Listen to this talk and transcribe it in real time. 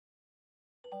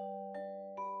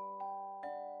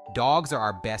Dogs are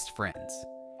our best friends.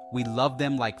 We love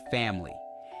them like family.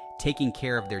 Taking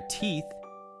care of their teeth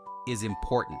is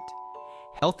important.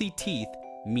 Healthy teeth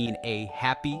mean a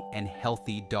happy and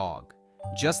healthy dog.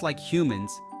 Just like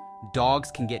humans,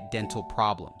 dogs can get dental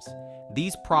problems.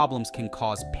 These problems can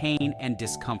cause pain and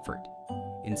discomfort.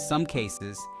 In some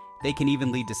cases, they can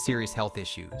even lead to serious health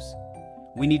issues.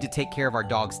 We need to take care of our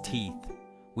dog's teeth.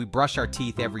 We brush our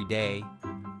teeth every day.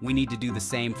 We need to do the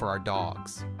same for our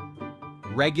dogs.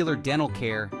 Regular dental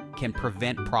care can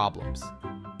prevent problems.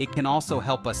 It can also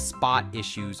help us spot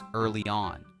issues early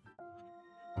on.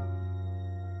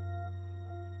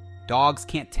 Dogs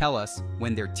can't tell us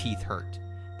when their teeth hurt.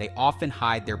 They often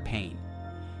hide their pain.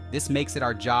 This makes it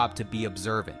our job to be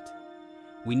observant.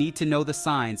 We need to know the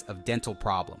signs of dental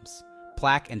problems.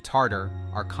 Plaque and tartar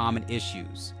are common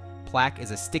issues. Plaque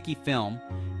is a sticky film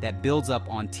that builds up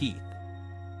on teeth.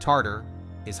 Tartar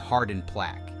is hardened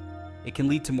plaque. It can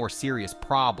lead to more serious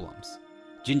problems.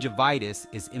 Gingivitis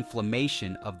is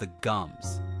inflammation of the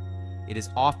gums. It is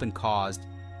often caused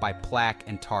by plaque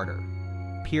and tartar.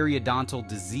 Periodontal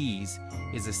disease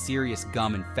is a serious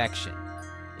gum infection.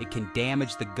 It can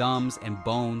damage the gums and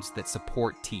bones that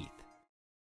support teeth.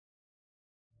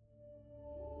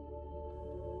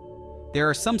 There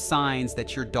are some signs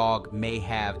that your dog may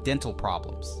have dental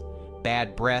problems.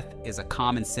 Bad breath is a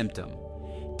common symptom.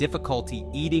 Difficulty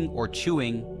eating or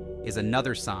chewing is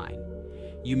another sign.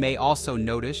 You may also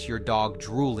notice your dog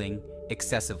drooling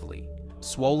excessively.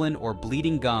 Swollen or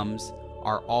bleeding gums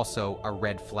are also a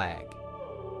red flag.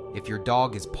 If your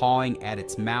dog is pawing at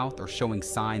its mouth or showing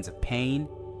signs of pain,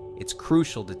 it's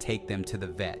crucial to take them to the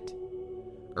vet.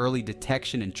 Early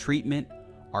detection and treatment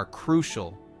are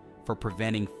crucial for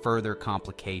preventing further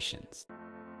complications.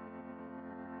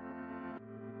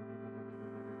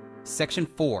 Section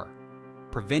 4.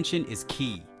 Prevention is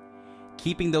key.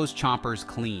 Keeping those chompers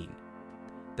clean.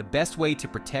 The best way to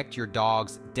protect your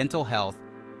dog's dental health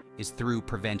is through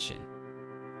prevention.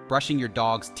 Brushing your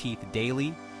dog's teeth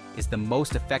daily is the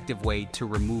most effective way to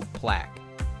remove plaque.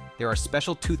 There are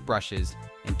special toothbrushes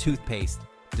and toothpaste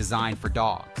designed for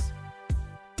dogs.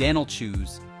 Dental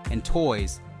chews and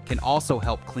toys can also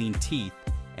help clean teeth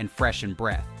and freshen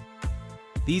breath.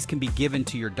 These can be given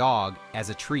to your dog as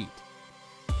a treat.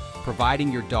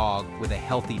 Providing your dog with a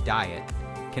healthy diet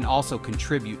can also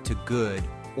contribute to good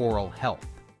oral health.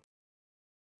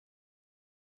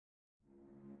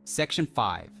 Section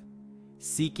 5.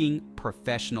 Seeking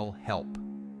professional help.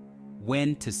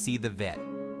 When to see the vet.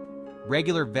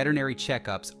 Regular veterinary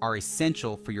checkups are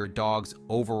essential for your dog's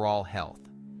overall health.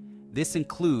 This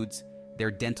includes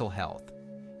their dental health.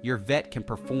 Your vet can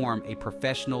perform a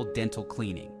professional dental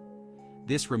cleaning.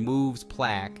 This removes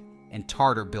plaque and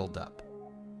tartar buildup.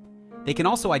 They can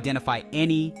also identify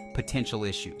any potential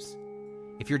issues.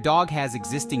 If your dog has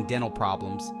existing dental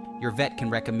problems, your vet can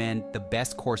recommend the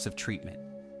best course of treatment.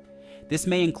 This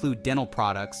may include dental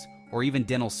products or even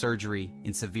dental surgery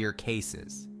in severe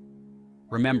cases.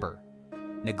 Remember,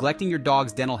 neglecting your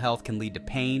dog's dental health can lead to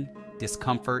pain,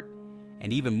 discomfort,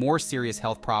 and even more serious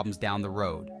health problems down the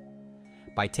road.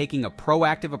 By taking a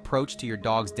proactive approach to your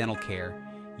dog's dental care,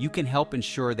 you can help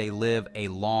ensure they live a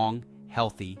long,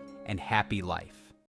 healthy, and happy life.